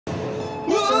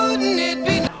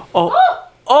Oh.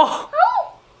 Oh.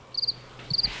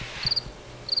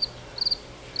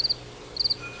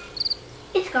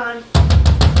 It's gone.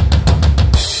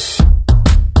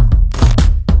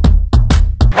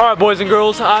 All right, boys and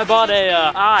girls, I bought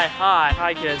a,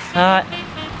 hi kids.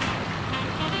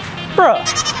 Bruh,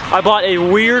 I bought a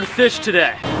weird fish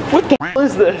today. What the hell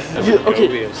is this?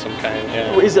 Okay. Of some kind,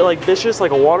 yeah. Is it like vicious,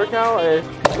 like a water cow? A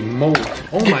mold.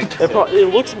 Oh my god.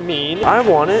 It looks mean. I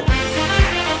want it.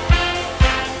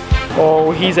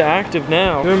 Oh, he's active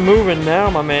now. You're moving now,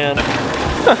 my man.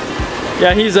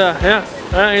 Yeah, he's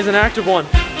an active one.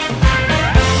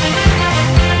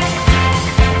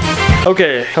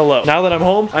 Okay, hello. Now that I'm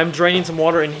home, I'm draining some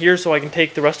water in here so I can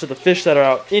take the rest of the fish that are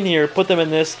out in here, put them in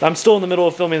this. I'm still in the middle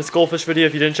of filming this goldfish video.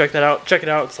 If you didn't check that out, check it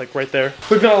out. It's like right there.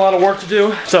 We've got a lot of work to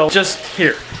do, so just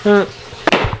here.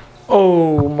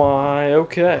 Oh my,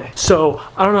 okay. So,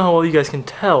 I don't know how well you guys can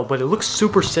tell, but it looks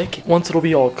super sick once it'll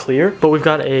be all clear. But we've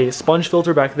got a sponge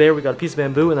filter back there, we got a piece of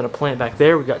bamboo, and then a plant back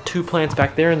there. We got 2 plants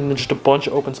back there, and then just a bunch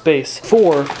of open space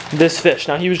for this fish.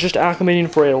 Now, he was just acclimating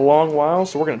for a long while,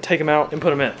 so we're gonna take him out and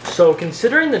put him in. So,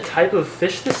 considering the type of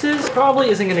fish this is, probably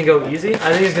isn't gonna go easy.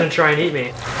 I think he's gonna try and eat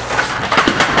me.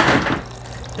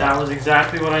 That was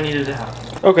exactly what I needed to happen.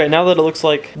 Okay, now that it looks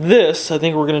like this, I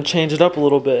think we're gonna change it up a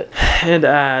little bit and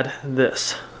add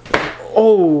this.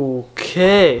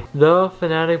 Okay,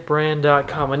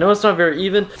 theFanaticbrand.com. I know it's not very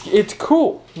even. It's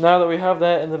cool now that we have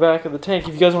that in the back of the tank.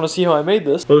 If you guys want to see how I made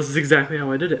this, well, this is exactly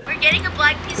how I did it. We're getting a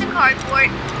black piece of cardboard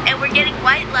and we're getting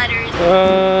white letters.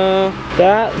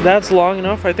 That's long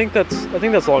enough. I think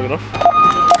that's long enough.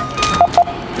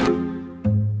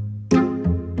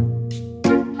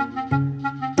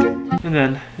 And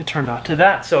then it turned out to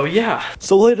that, so yeah.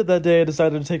 So later that day, I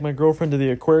decided to take my girlfriend to the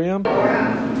aquarium.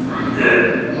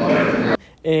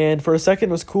 And for a second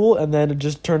it was cool, and then it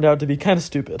just turned out to be kind of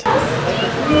stupid.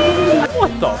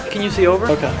 What the? Can you see over?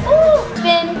 Okay. Ooh,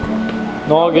 spin.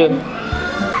 No, all good.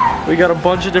 We got a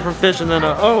bunch of different fish, and then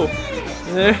oh,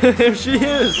 there she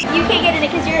is. You can't get in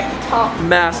it because you're tall.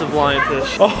 Massive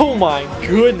lionfish. Oh my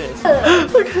goodness.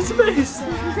 Look at his face.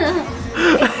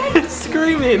 It's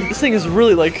screaming. This thing is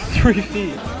really like 3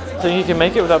 feet. Think you can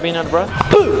make it without being out of breath?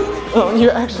 Oh, you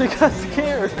actually got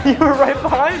scared. You were right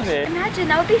behind me. Imagine,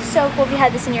 that would be so cool if you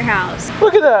had this in your house.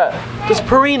 Look at that. There's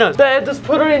parinas. There's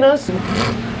parinas.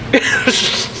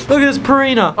 Look at this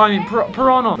parina. I mean,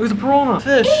 piranha. There's a piranha.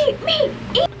 Fish.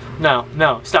 Eat.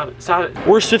 No, stop it.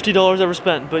 Worst $50 ever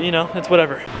spent, but you know, it's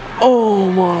whatever. Oh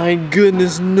my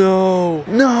goodness, no.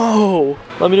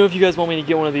 Let me know if you guys want me to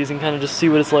get one of these and kind of just see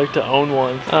what it's like to own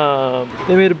one.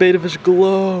 They made a betta fish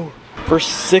glow for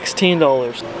 $16.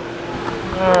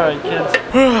 All right, kids.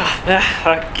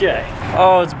 Okay.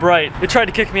 Oh, it's bright. They tried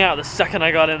to kick me out the second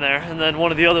I got in there, and then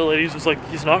one of the other ladies was like,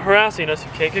 he's not harassing us,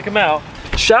 you can't kick him out.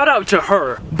 Shout out to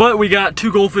her. But we got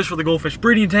 2 goldfish for the goldfish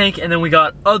breeding tank, and then we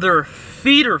got other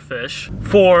feeder fish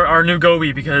for our new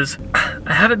goby because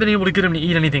I haven't been able to get him to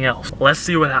eat anything else. Let's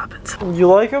see what happens. You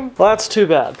like him? Well, that's too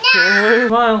bad. No.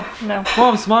 Smile. No.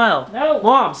 Mom, smile. No.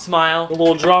 Mom, smile. A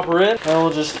little dropper in, and we'll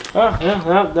just,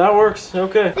 yeah, that works.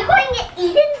 Okay. They're going to get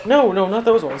eaten? No, not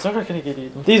those ones. They're not gonna get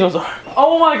eaten. These ones are.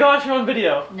 Oh my gosh, you're on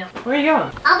video. No. Where are you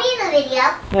going? I'll be in the video.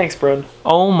 Thanks, bro.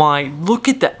 Oh my, look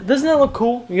at that. Doesn't that look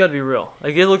cool? You gotta be real.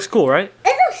 Like, it looks cool, right?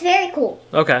 It looks very cool.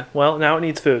 Okay, well, now it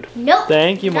needs food. Nope.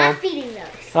 Thank you, Mom. Not feeding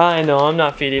those. I know, I'm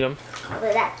not feeding them.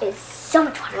 But that is so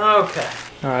much water. Okay.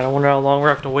 All right, I wonder how long we're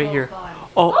having to wait here. God.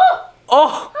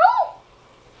 Oh!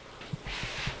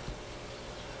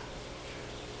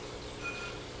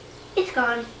 It's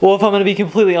gone. Well, if I'm gonna be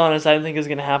completely honest, I didn't think it was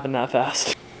gonna happen that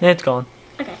fast. It's gone.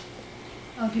 Okay.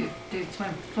 Oh, dude,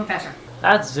 swim faster.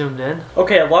 That's zoomed in.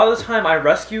 Okay, a lot of the time I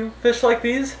rescue fish like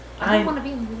these. I don't want to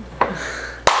be in the video.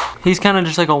 He's kind of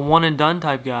just like a one and done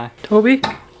type guy. Toby?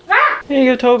 Here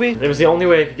you go, Toby. It was the only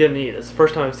way I could get him to eat. It's the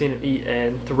first time I've seen him eat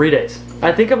in 3 days.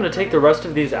 I think I'm gonna take the rest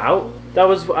of these out.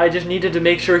 I just needed to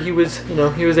make sure he was, you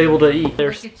know, he was able to eat.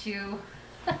 Look at you.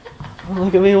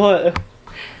 Look at me, what?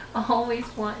 Always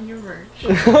wanting your merch.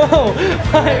 Oh,